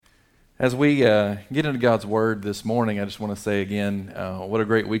As we get into God's Word this morning, I just want to say again, what a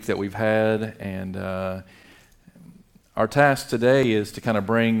great week that we've had. And our task today is to kind of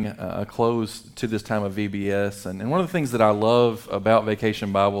bring a close to this time of VBS. And one of the things that I love about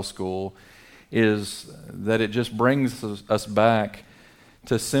Vacation Bible School is that it just brings us back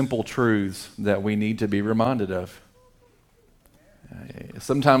to simple truths that we need to be reminded of.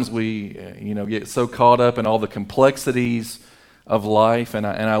 Sometimes we, get so caught up in all the complexities of life, and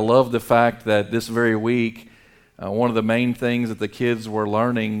I love the fact that this very week, one of the main things that the kids were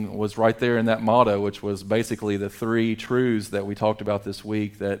learning was right there in that motto, which was basically the three truths that we talked about this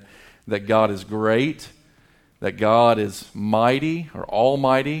week: that God is great, that God is mighty or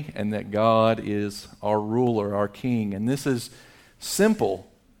almighty, and that God is our ruler, our king. And this is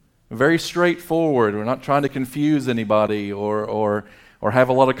simple, very straightforward. We're not trying to confuse anybody or have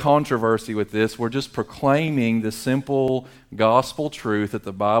a lot of controversy with this. We're just proclaiming the simple gospel truth that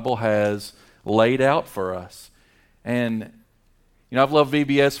the Bible has laid out for us. And, I've loved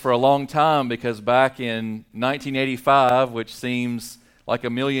VBS for a long time because back in 1985, which seems like a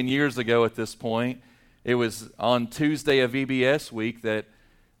million years ago at this point, it was on Tuesday of VBS week that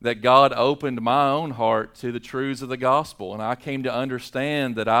God opened my own heart to the truths of the gospel. And I came to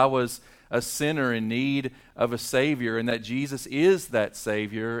understand that I was a sinner in need of a Savior, and that Jesus is that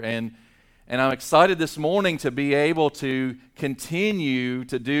Savior. And I'm excited this morning to be able to continue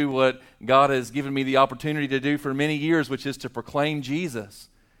to do what God has given me the opportunity to do for many years, which is to proclaim Jesus.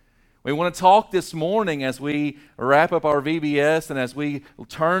 We want to talk this morning as we wrap up our VBS and as we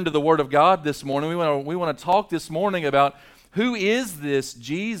turn to the Word of God this morning. We want to talk this morning about who is this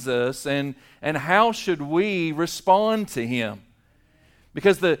Jesus and how should we respond to Him.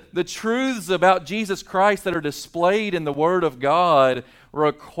 Because the truths about Jesus Christ that are displayed in the Word of God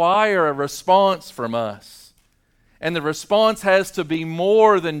require a response from us. And the response has to be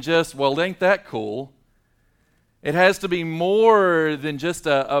more than just, well, ain't that cool? It has to be more than just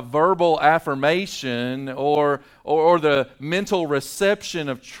a verbal affirmation or the mental reception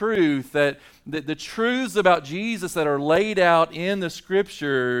of truth. That the truths about Jesus that are laid out in the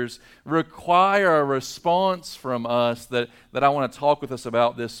Scriptures require a response from us that I want to talk with us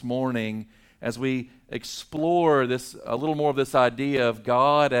about this morning as we explore a little more of this idea of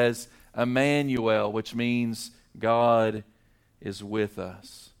God as Emmanuel, which means God is with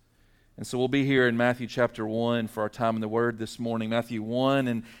us. And so we'll be here in Matthew chapter 1 for our time in the Word this morning, Matthew 1.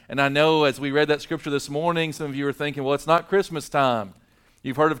 And I know as we read that scripture this morning, some of you are thinking, well, it's not Christmas time.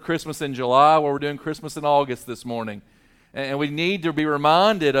 You've heard of Christmas in July. Well, we're doing Christmas in August this morning. And we need to be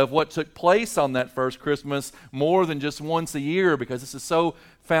reminded of what took place on that first Christmas more than just once a year, because this is so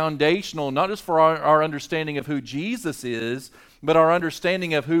foundational, not just for our understanding of who Jesus is, but our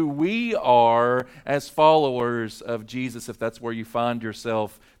understanding of who we are as followers of Jesus, if that's where you find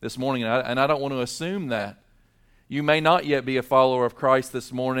yourself this morning. And I don't want to assume that. You may not yet be a follower of Christ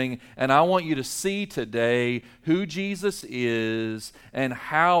this morning, and I want you to see today who Jesus is and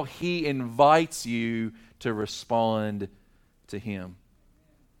how He invites you to respond to Him.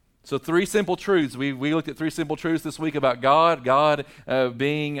 So 3 simple truths. We looked at 3 simple truths this week about God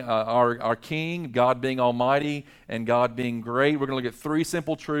being our King, God being almighty, and God being great. We're going to look at 3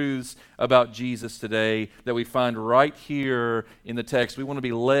 simple truths about Jesus today that we find right here in the text. We want to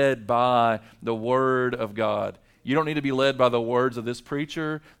be led by the Word of God. You don't need to be led by the words of this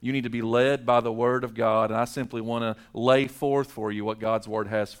preacher. You need to be led by the Word of God. And I simply want to lay forth for you what God's Word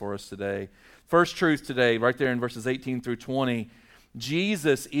has for us today. First truth today, right there in verses 18 through 20,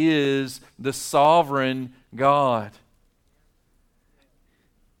 Jesus is the sovereign God.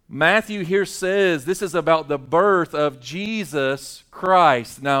 Matthew here says this is about the birth of Jesus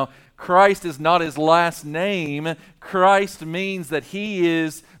Christ. Now, Christ is not His last name. Christ means that He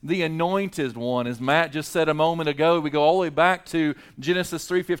is the anointed one. As Matt just said a moment ago, we go all the way back to Genesis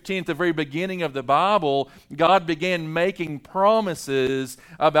 3:15, at the very beginning of the Bible. God began making promises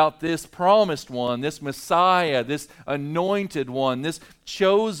about this promised one, this Messiah, this anointed one, this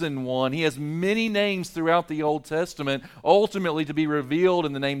chosen one. He has many names throughout the Old Testament, ultimately to be revealed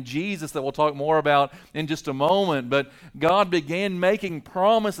in the name Jesus that we'll talk more about in just a moment. But God began making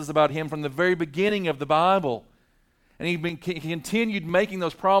promises about Him from the very beginning of the Bible. And He continued making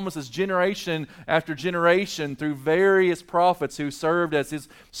those promises generation after generation through various prophets who served as His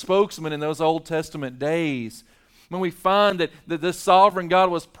spokesman in those Old Testament days. when we find that the sovereign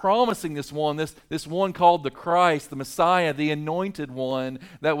God was promising this one called the Christ, the Messiah, the anointed one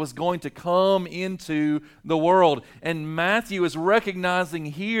that was going to come into the world. And Matthew is recognizing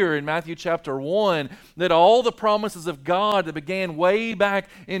here in Matthew chapter 1 that all the promises of God that began way back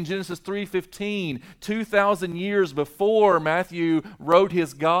in Genesis 3:15, 2,000 years before Matthew wrote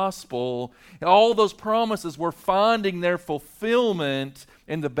his gospel, all those promises were finding their fulfillment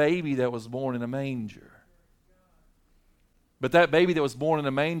in the baby that was born in a manger. But that baby that was born in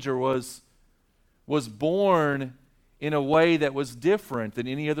a manger was born in a way that was different than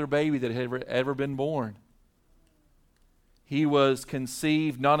any other baby that had ever been born. He was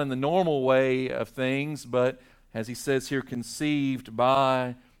conceived not in the normal way of things, but as he says here, conceived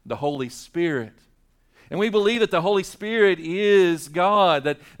by the Holy Spirit. And we believe that the Holy Spirit is God,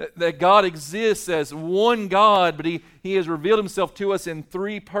 that God exists as one God, but He has revealed Himself to us in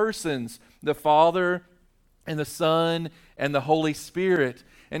three persons, the Father and the Son and the Holy Spirit.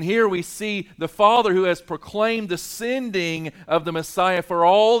 And here we see the Father who has proclaimed the sending of the Messiah for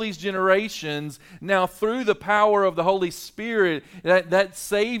all these generations. Now through the power of the Holy Spirit, that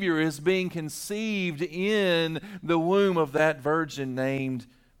Savior is being conceived in the womb of that virgin named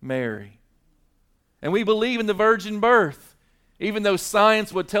Mary. And we believe in the virgin birth. Even though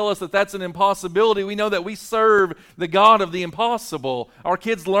science would tell us that that's an impossibility, we know that we serve the God of the impossible. Our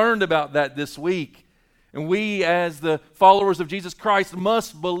kids learned about that this week. And we, as the followers of Jesus Christ,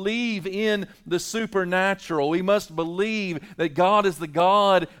 must believe in the supernatural. We must believe that God is the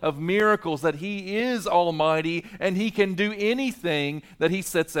God of miracles, that He is almighty, and He can do anything that He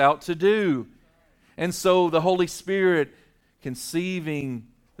sets out to do. And so the Holy Spirit conceiving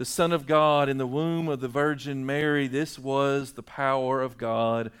the Son of God in the womb of the Virgin Mary, this was the power of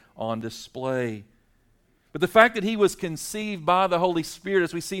God on display. But the fact that He was conceived by the Holy Spirit,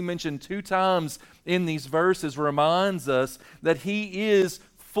 as we see mentioned 2 times in these verses, reminds us that He is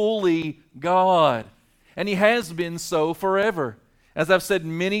fully God. And He has been so forever. As I've said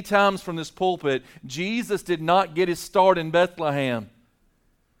many times from this pulpit, Jesus did not get His start in Bethlehem.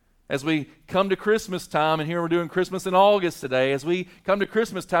 As we come to Christmas time, and here we're doing Christmas in August today, as we come to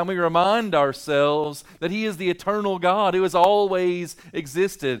Christmas time, we remind ourselves that He is the eternal God who has always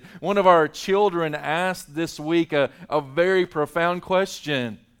existed. One of our children asked this week a very profound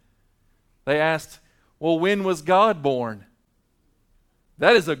question. They asked, well, when was God born?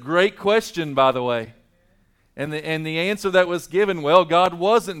 That is a great question, by the way. And the answer that was given, well, God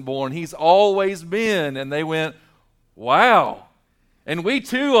wasn't born. He's always been. And they went, wow. And we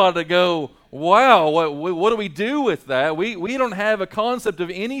too ought to go, wow, what do we do with that? We don't have a concept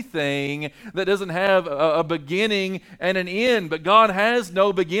of anything that doesn't have a beginning and an end. But God has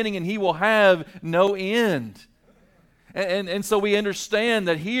no beginning and He will have no end. And so we understand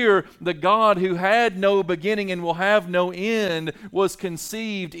that here the God who had no beginning and will have no end was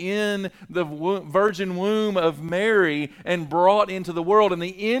conceived in the virgin womb of Mary and brought into the world. And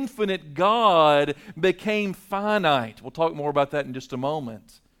the infinite God became finite. We'll talk more about that in just a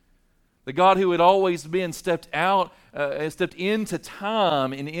moment. The God who had always been stepped into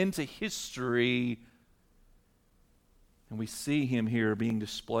time and into history. And we see Him here being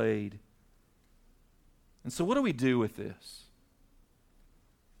displayed. And so what do we do with this?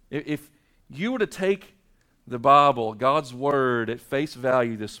 If you were to take the Bible, God's Word, at face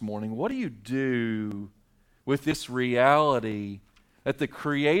value this morning, what do you do with this reality that the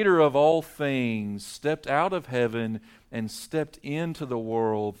Creator of all things stepped out of heaven and stepped into the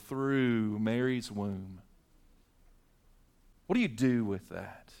world through Mary's womb? What do you do with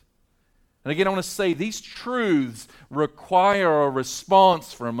that? And again, I want to say these truths require a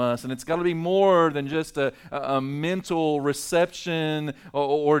response from us, and it's got to be more than just a mental reception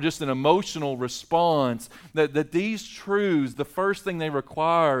or just an emotional response. That these truths, the first thing they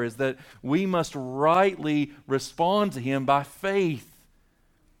require is that we must rightly respond to Him by faith.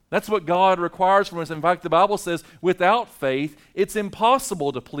 That's what God requires from us. In fact, the Bible says without faith, it's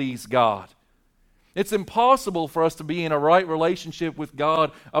impossible to please God. It's impossible for us to be in a right relationship with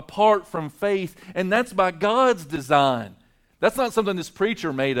God apart from faith, and that's by God's design. That's not something this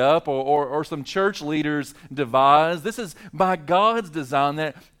preacher made up or some church leaders devised. This is by God's design,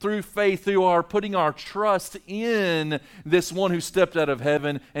 that through faith, through our putting our trust in this one who stepped out of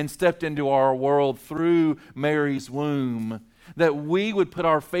heaven and stepped into our world through Mary's womb, that we would put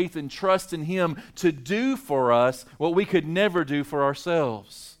our faith and trust in Him to do for us what we could never do for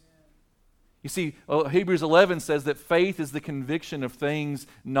ourselves. You see, Hebrews 11 says that faith is the conviction of things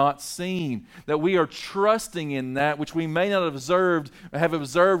not seen, that we are trusting in that which we may not have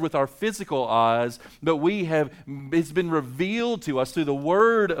observed with our physical eyes, but it's been revealed to us through the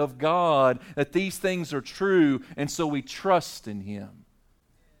Word of God that these things are true, and so we trust in Him.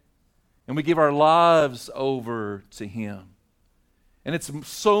 And we give our lives over to Him. And it's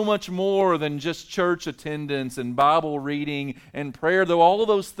so much more than just church attendance and Bible reading and prayer. Though all of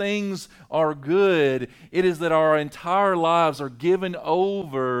those things are good, it is that our entire lives are given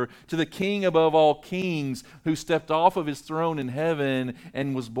over to the King above all kings, who stepped off of His throne in heaven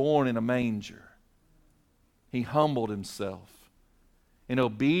and was born in a manger. He humbled Himself in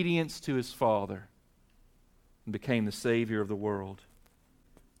obedience to His Father and became the Savior of the world.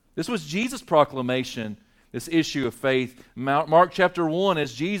 This was Jesus' proclamation, this issue of faith. Mark chapter 1,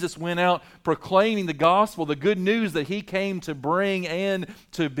 as Jesus went out proclaiming the gospel, the good news that He came to bring and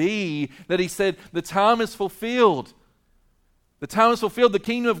to be, that He said, the time is fulfilled. The time is fulfilled. The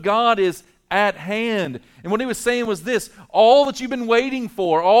kingdom of God is at hand. And what He was saying was this: all that you've been waiting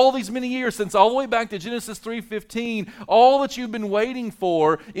for, all these many years, since all the way back to Genesis 3:15, all that you've been waiting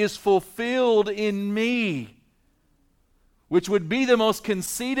for is fulfilled in me. Which would be the most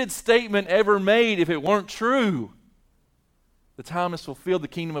conceited statement ever made if it weren't true. The time is fulfilled. The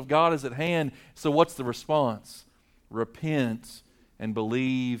kingdom of God is at hand. So what's the response? Repent and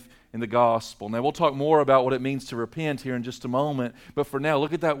believe in the gospel. Now we'll talk more about what it means to repent here in just a moment. But for now,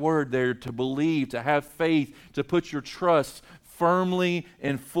 look at that word there, to believe, to have faith, to put your trust firmly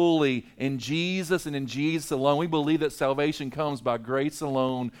and fully in Jesus and in Jesus alone. We believe that salvation comes by grace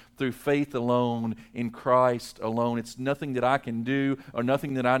alone, through faith alone, in Christ alone. It's nothing that I can do or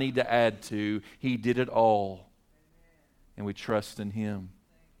nothing that I need to add to. He did it all. And we trust in Him.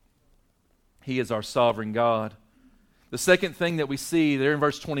 He is our sovereign God. The second thing that we see there in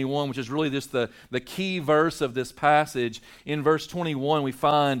verse 21, which is really just the key verse of this passage, in verse 21 we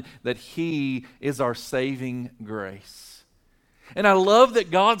find that He is our saving grace. And I love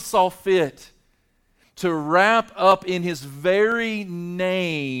that God saw fit to wrap up in His very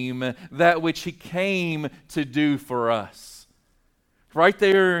name that which He came to do for us. Right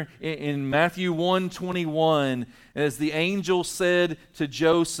there in Matthew 1:21, as the angel said to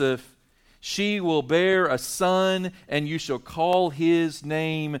Joseph, "She will bear a son, and you shall call his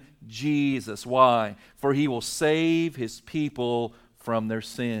name Jesus." Why? For He will save His people from their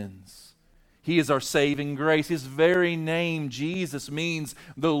sins. He is our saving grace. His very name, Jesus, means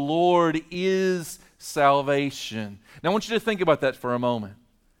the Lord is salvation. Now I want you to think about that for a moment.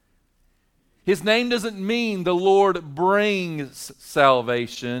 His name doesn't mean the Lord brings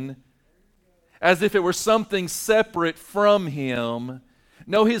salvation as if it were something separate from Him.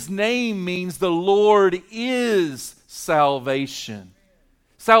 No, His name means the Lord is salvation.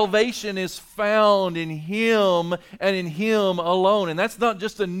 Salvation is found in Him and in Him alone. And that's not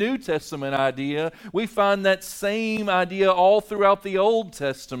just a New Testament idea. We find that same idea all throughout the Old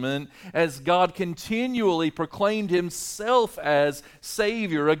Testament as God continually proclaimed Himself as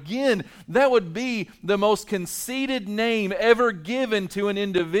Savior. Again, that would be the most conceited name ever given to an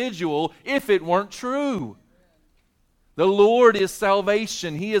individual if it weren't true. The Lord is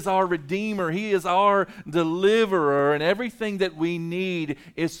salvation. He is our Redeemer. He is our Deliverer. And everything that we need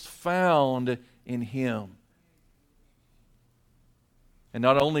is found in Him. And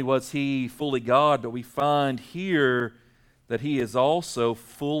not only was He fully God, but we find here that He is also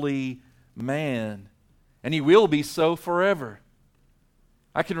fully man. And He will be so forever.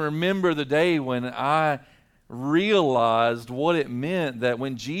 I can remember the day when I realized what it meant that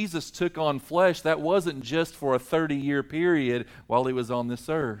when Jesus took on flesh, that wasn't just for a 30-year period while He was on this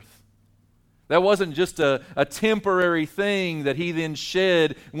earth. That wasn't just a temporary thing that He then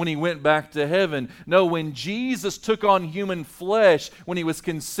shed when He went back to heaven. No, when Jesus took on human flesh, when He was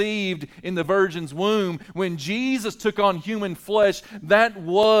conceived in the Virgin's womb, when Jesus took on human flesh, that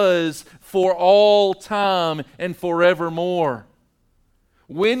was for all time and forevermore.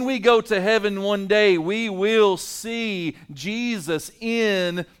 When we go to heaven one day, we will see Jesus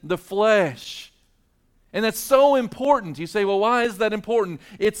in the flesh. And that's so important. You say, well, why is that important?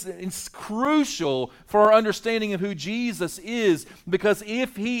 It's crucial for our understanding of who Jesus is, because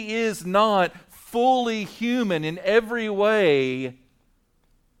if He is not fully human in every way,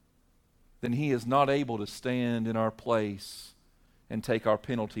 then He is not able to stand in our place and take our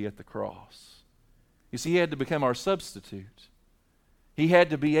penalty at the cross. You see, He had to become our substitute. He had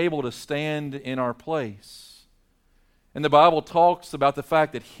to be able to stand in our place. And the Bible talks about the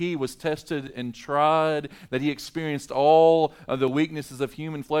fact that He was tested and tried, that He experienced all of the weaknesses of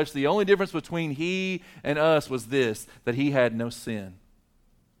human flesh. The only difference between He and us was this, that He had no sin.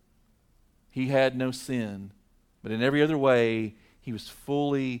 He had no sin, but in every other way, he is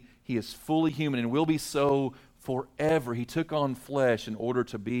fully human and will be so forever. He took on flesh in order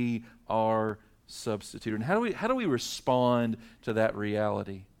to be our substitute. And how do we respond to that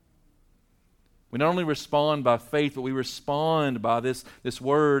reality? We not only respond by faith, but we respond by this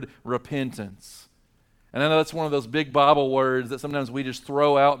word repentance. And I know that's one of those big Bible words that sometimes we just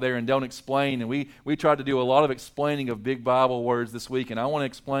throw out there and don't explain. And we tried to do a lot of explaining of big Bible words this week. And I want to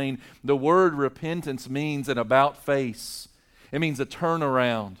explain the word repentance means an about face. It means a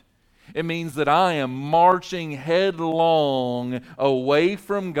turnaround. It means that I am marching headlong away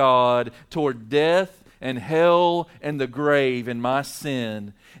from God toward death and hell and the grave in my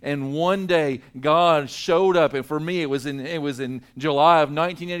sin. And one day God showed up, and for me it was in July of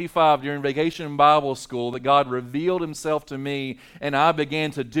 1985 during Vacation Bible School that God revealed himself to me, and I began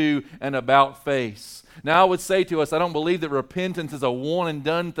to do an about face. Now I would say to us, I don't believe that repentance is a one and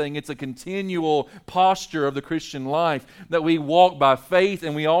done thing. It's a continual posture of the Christian life, that we walk by faith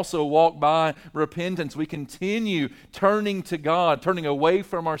and we also walk by repentance. We continue turning to God, turning away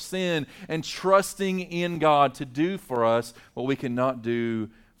from our sin and trusting in God to do for us what we cannot do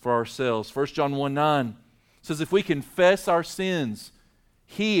for ourselves. 1 John 1:9 says, if we confess our sins,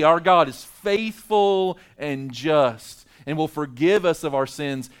 He, our God, is faithful and just and will forgive us of our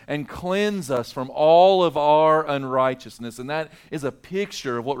sins and cleanse us from all of our unrighteousness. And that is a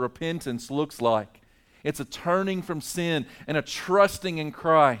picture of what repentance looks like. It's a turning from sin and a trusting in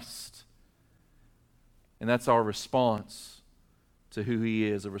Christ. And that's our response to who He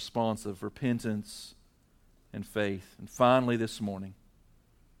is, a response of repentance and faith. And finally this morning,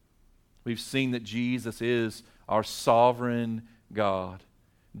 we've seen that Jesus is our sovereign God.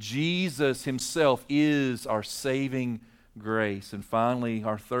 Jesus Himself is our saving grace. And finally,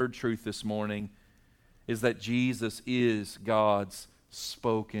 our third truth this morning is that Jesus is God's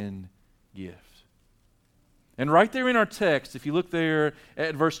spoken gift. And right there in our text, if you look there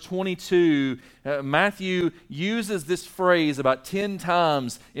at verse 22, Matthew uses this phrase about 10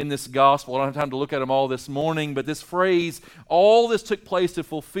 times in this gospel. I don't have time to look at them all this morning, but this phrase, all this took place to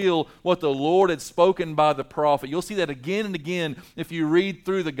fulfill what the Lord had spoken by the prophet. You'll see that again and again if you read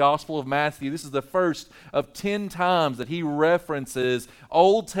through the Gospel of Matthew. This is the first of 10 times that he references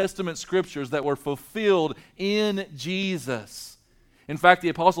Old Testament scriptures that were fulfilled in Jesus. In fact, the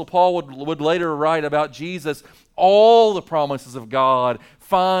Apostle Paul would later write about Jesus, all the promises of God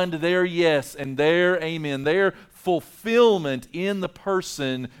find their yes and their amen, their fulfillment in the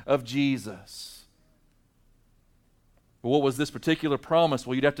person of Jesus. But what was this particular promise?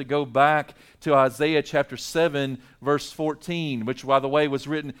 Well, you'd have to go back to Isaiah chapter 7, verse 14, which, by the way, was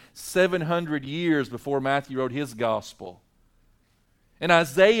written 700 years before Matthew wrote his gospel. And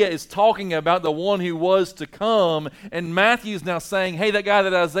Isaiah is talking about the one who was to come, and Matthew's now saying, hey, that guy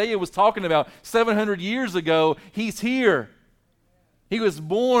that Isaiah was talking about 700 years ago, he's here. He was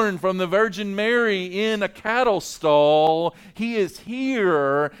born from the Virgin Mary in a cattle stall. He is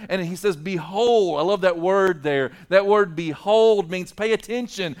here, and he says, behold. I love that word there. That word behold means pay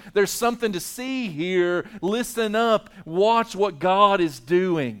attention. There's something to see here. Listen up. Watch what God is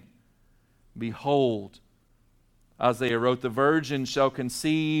doing. Behold. Isaiah wrote, the virgin shall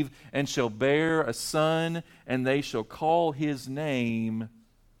conceive and shall bear a son, and they shall call his name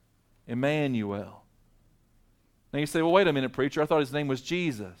Emmanuel. Now you say, well, wait a minute, preacher. I thought his name was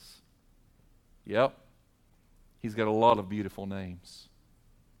Jesus. Yep. He's got a lot of beautiful names.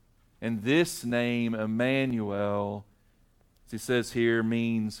 And this name, Emmanuel, as he says here,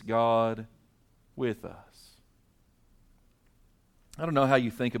 means God with us. I don't know how you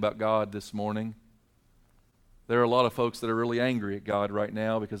think about God this morning. There are a lot of folks that are really angry at God right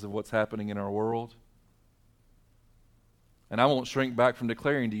now because of what's happening in our world. And I won't shrink back from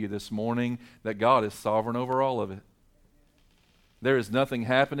declaring to you this morning that God is sovereign over all of it. There is nothing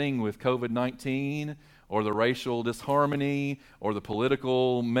happening with COVID-19 or the racial disharmony or the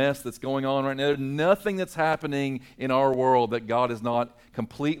political mess that's going on right now. There's nothing that's happening in our world that God is not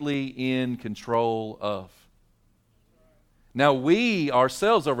completely in control of. Now, we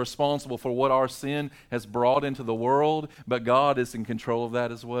ourselves are responsible for what our sin has brought into the world, but God is in control of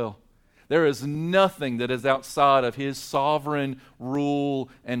that as well. There is nothing that is outside of His sovereign rule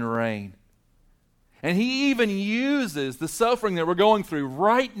and reign. And He even uses the suffering that we're going through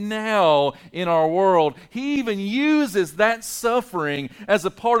right now in our world. He even uses that suffering as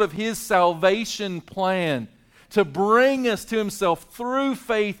a part of His salvation plan, to bring us to Himself through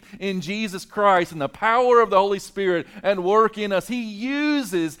faith in Jesus Christ and the power of the Holy Spirit and work in us. He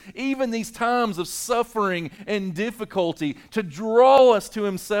uses even these times of suffering and difficulty to draw us to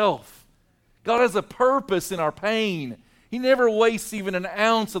Himself. God has a purpose in our pain. He never wastes even an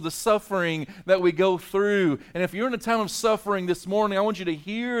ounce of the suffering that we go through. And if you're in a time of suffering this morning, I want you to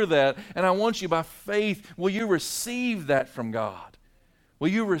hear that, and I want you by faith, will you receive that from God? Will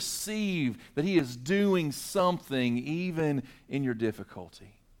you receive that He is doing something even in your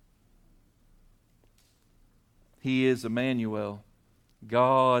difficulty? He is Emmanuel,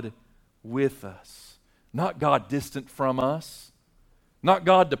 God with us. Not God distant from us. Not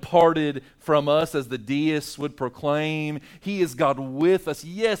God departed from us as the deists would proclaim. He is God with us.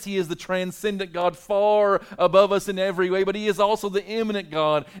 Yes, He is the transcendent God far above us in every way, but He is also the immanent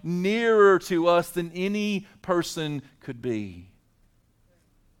God nearer to us than any person could be.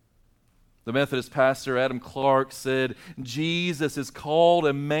 The Methodist pastor Adam Clark said, Jesus is called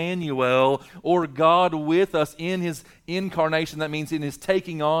Emmanuel, or God with us, in His incarnation. That means in His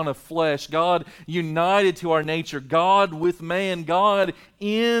taking on of flesh. God united to our nature. God with man. God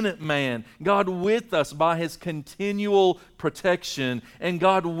in man. God with us by His continual protection. And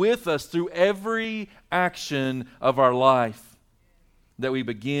God with us through every action of our life that we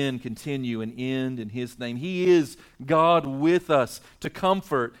begin, continue, and end in His name. He is God with us to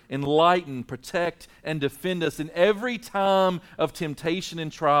comfort, enlighten, protect, and defend us in every time of temptation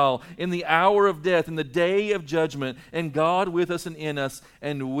and trial, in the hour of death, in the day of judgment, and God with us and in us,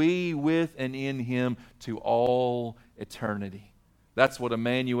 and we with and in Him to all eternity. That's what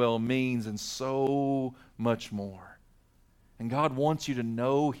Emmanuel means, and so much more. And God wants you to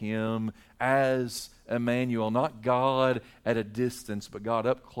know Him as Emmanuel, not God at a distance, but God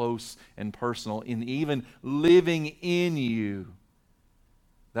up close and personal, in even living in you.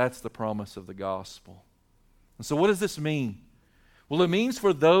 That's the promise of the gospel. And so what does this mean? Well, it means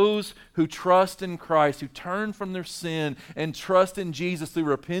for those who trust in Christ, who turn from their sin and trust in Jesus through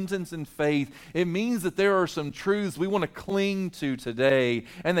repentance and faith, it means that there are some truths we want to cling to today,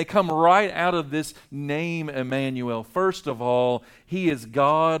 and they come right out of this name Emmanuel. First of all, He is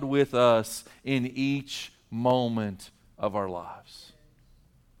God with us in each moment of our lives.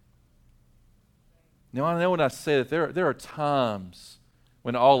 Now, I know when I say that there are times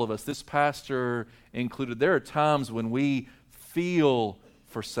when all of us, this pastor included, there are times when we feel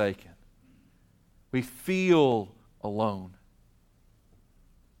forsaken. We feel alone.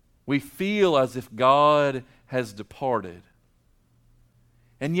 We feel as if God has departed.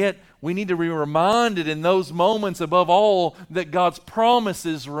 And yet, we need to be reminded in those moments, above all, that God's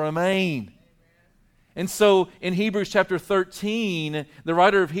promises remain. And so, in Hebrews chapter 13, the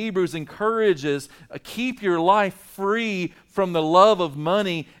writer of Hebrews encourages, keep your life free from the love of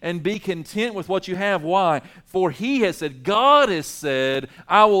money and be content with what you have. Why? For He has said, God has said,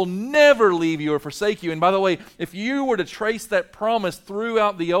 I will never leave you or forsake you. And by the way, if you were to trace that promise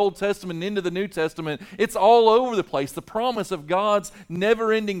throughout the Old Testament and into the New Testament, it's all over the place. The promise of God's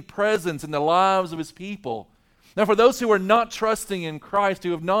never-ending presence in the lives of His people. Now, for those who are not trusting in Christ,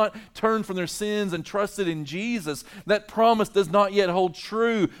 who have not turned from their sins and trusted in Jesus, that promise does not yet hold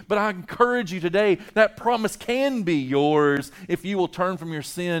true. But I encourage you today, that promise can be yours if you will turn from your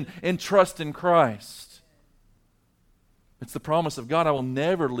sin and trust in Christ. It's the promise of God, I will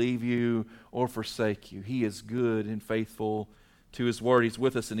never leave you or forsake you. He is good and faithful to His word. He's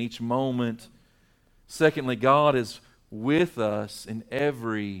with us in each moment. Secondly, God is with us in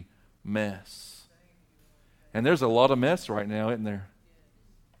every mess. And there's a lot of mess right now, isn't there?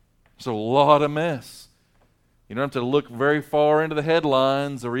 There's a lot of mess. You don't have to look very far into the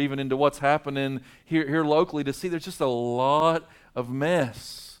headlines or even into what's happening here locally to see there's just a lot of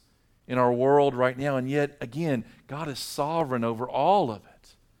mess in our world right now. And yet, again, God is sovereign over all of it.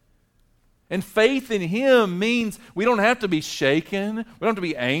 And faith in Him means we don't have to be shaken. We don't have to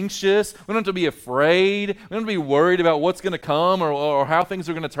be anxious. We don't have to be afraid. We don't have to be worried about what's going to come or how things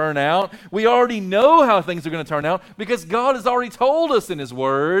are going to turn out. We already know how things are going to turn out because God has already told us in His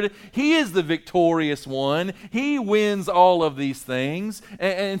Word. He is the victorious one. He wins all of these things.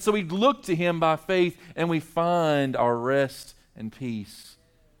 And so we look to Him by faith and we find our rest and peace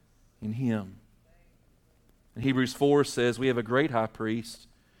in Him. And Hebrews 4 says we have a great high priest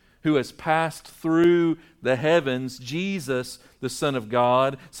who has passed through the heavens, Jesus, the Son of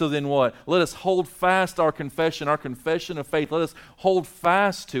God. So then what? Let us hold fast our confession of faith. Let us hold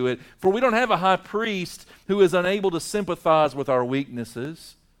fast to it. For we don't have a high priest who is unable to sympathize with our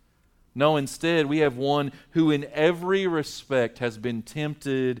weaknesses. No, instead, we have one who in every respect has been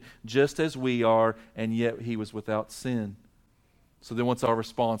tempted just as we are, and yet He was without sin. So then what's our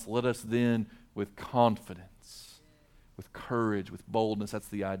response? Let us then with confidence, with courage, with boldness, that's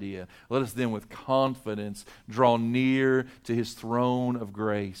the idea. Let us then with confidence draw near to His throne of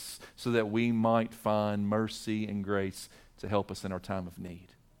grace so that we might find mercy and grace to help us in our time of need.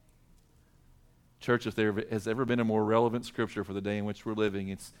 Church, if there has ever been a more relevant scripture for the day in which we're living,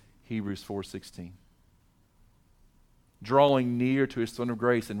 it's Hebrews 4:16. Drawing near to his throne of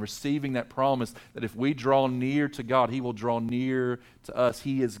grace and receiving that promise that if we draw near to God, he will draw near to us.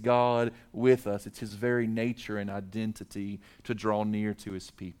 He is God with us. It's his very nature and identity to draw near to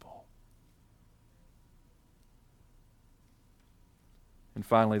his people. And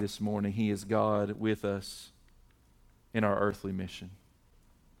finally this morning, he is God with us in our earthly mission.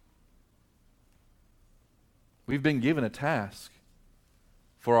 We've been given a task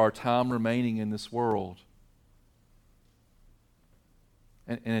for our time remaining in this world.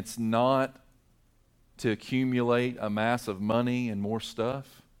 And it's not to accumulate a mass of money and more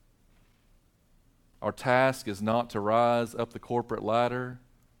stuff. Our task is not to rise up the corporate ladder.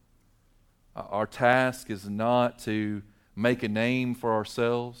 Our task is not to make a name for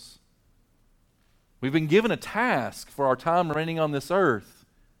ourselves. We've been given a task for our time remaining on this earth.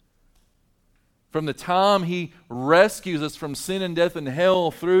 From the time he rescues us from sin and death and hell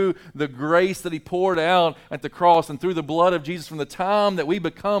through the grace that he poured out at the cross and through the blood of Jesus, from the time that we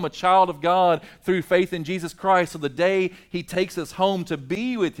become a child of God through faith in Jesus Christ, to the day he takes us home to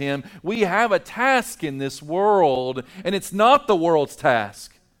be with him, we have a task in this world, and it's not the world's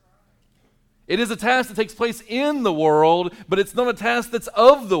task. It is a task that takes place in the world, but it's not a task that's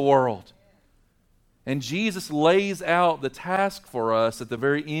of the world. And Jesus lays out the task for us at the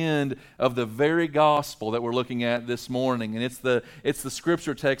very end of the very gospel that we're looking at this morning. And it's the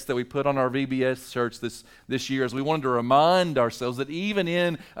scripture text that we put on our VBS church this year, as we wanted to remind ourselves that even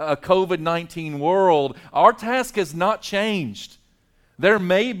in a COVID-19 world, our task has not changed. There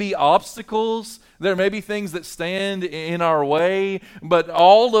may be obstacles, there may be things that stand in our way, but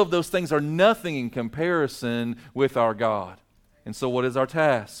all of those things are nothing in comparison with our God. And so what is our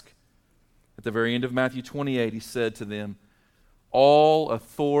task? At the very end of Matthew 28, he said to them, "All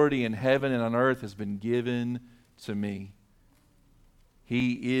authority in heaven and on earth has been given to me."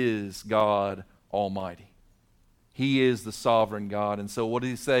 He is God Almighty. He is the sovereign God. And so what did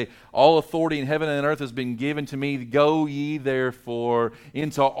he say? All authority in heaven and on earth has been given to me. Go ye therefore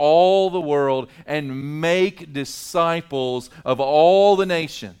into all the world and make disciples of all the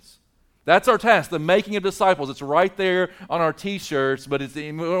nations. That's our task, the making of disciples. It's right there on our t-shirts, but it's,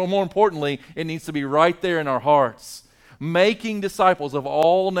 more importantly, it needs to be right there in our hearts. Making disciples of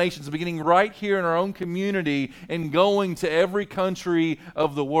all nations, beginning right here in our own community and going to every country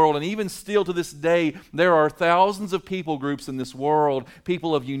of the world. And even still to this day, there are thousands of people groups in this world,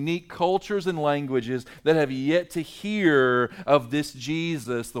 people of unique cultures and languages, that have yet to hear of this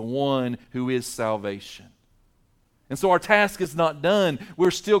Jesus, the one who is salvation. And so our task is not done. We're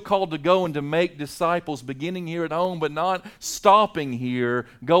still called to go and to make disciples, beginning here at home, but not stopping here,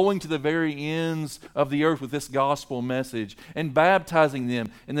 going to the very ends of the earth with this gospel message and baptizing them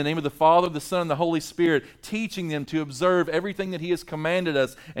in the name of the Father, the Son, and the Holy Spirit, teaching them to observe everything that he has commanded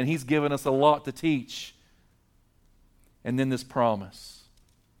us, and he's given us a lot to teach. And then this promise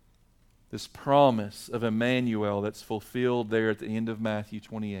of Emmanuel that's fulfilled there at the end of Matthew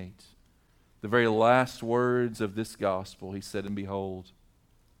 28. The very last words of this gospel, he said, "And behold,"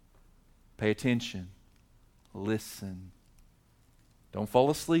 pay attention, listen. Don't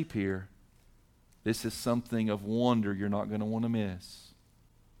fall asleep here. This is something of wonder you're not going to want to miss.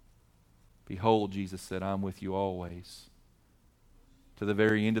 "Behold," Jesus said, "I'm with you always, to the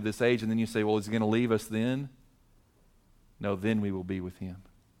very end of this age." And then you say, "Well, is he going to leave us then?" No, then we will be with him.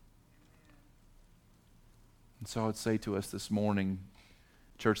 And so I would say to us this morning,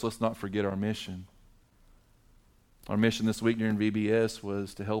 church, let's not forget our mission. Our mission this week during VBS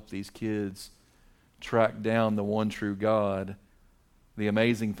was to help these kids track down the one true God. The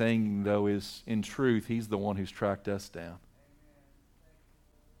amazing thing, though, is in truth, he's the one who's tracked us down.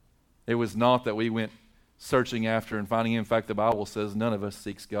 It was not that we went searching after and finding him. In fact, the Bible says none of us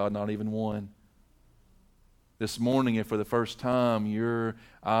seeks God, not even one. This morning, if for the first time your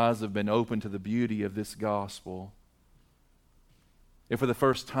eyes have been opened to the beauty of this gospel, if for the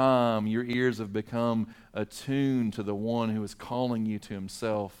first time your ears have become attuned to the one who is calling you to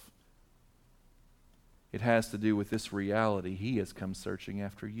himself, it has to do with this reality. He has come searching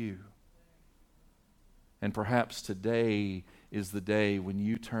after you. And perhaps today is the day when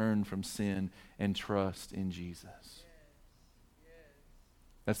you turn from sin and trust in Jesus.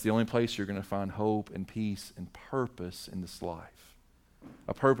 That's the only place you're going to find hope and peace and purpose in this life.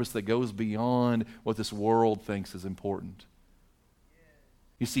 A purpose that goes beyond what this world thinks is important.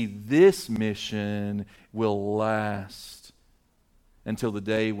 You see, this mission will last until the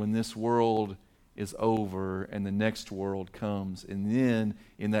day when this world is over and the next world comes. And then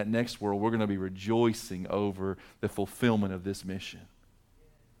in that next world, we're going to be rejoicing over the fulfillment of this mission.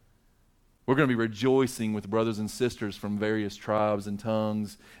 We're going to be rejoicing with brothers and sisters from various tribes and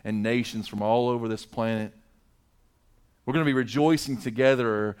tongues and nations from all over this planet. We're going to be rejoicing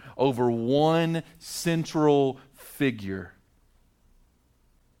together over one central figure,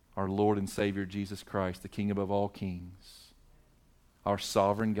 our Lord and Savior Jesus Christ, the King above all kings, our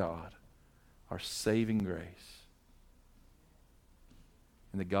sovereign God, our saving grace,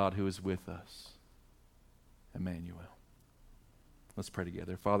 and the God who is with us, Emmanuel. Let's pray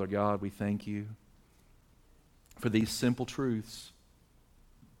together. Father God, we thank you for these simple truths.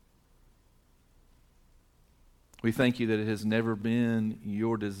 We thank you that it has never been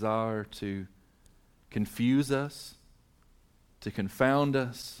your desire to confuse us, to confound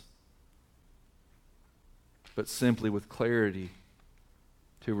us, but simply with clarity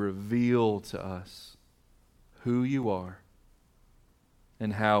to reveal to us who you are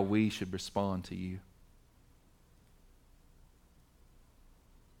and how we should respond to you.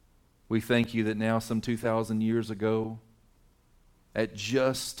 We thank you that now, some 2,000 years ago, at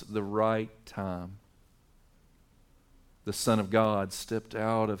just the right time, the Son of God stepped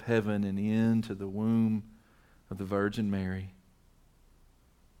out of heaven and into the womb of the Virgin Mary.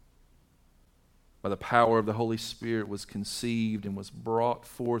 By the power of the Holy Spirit was conceived and was brought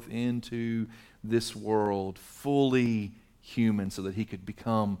forth into this world fully human, so that he could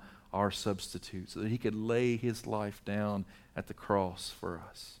become our substitute, so that he could lay his life down at the cross for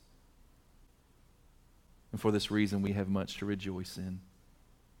us. And for this reason, we have much to rejoice in.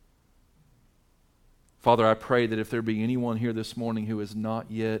 Father, I pray that if there be anyone here this morning who has not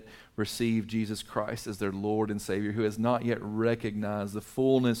yet received Jesus Christ as their Lord and Savior, who has not yet recognized the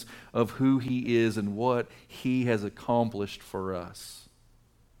fullness of who he is and what he has accomplished for us,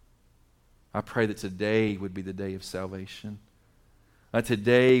 I pray that today would be the day of salvation. That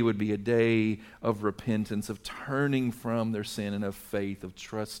today would be a day of repentance, of turning from their sin, and of faith, of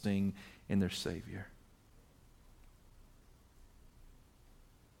trusting in their Savior.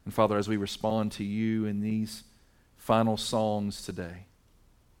 And Father, as we respond to you in these final songs today,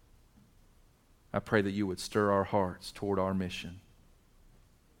 I pray that you would stir our hearts toward our mission.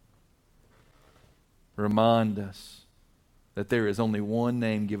 Remind us that there is only one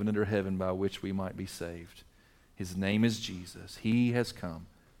name given under heaven by which we might be saved. His name is Jesus. He has come,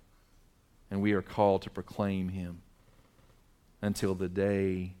 and we are called to proclaim him until the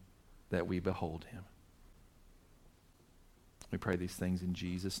day that we behold him. We pray these things in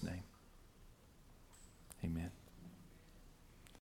Jesus' name. Amen.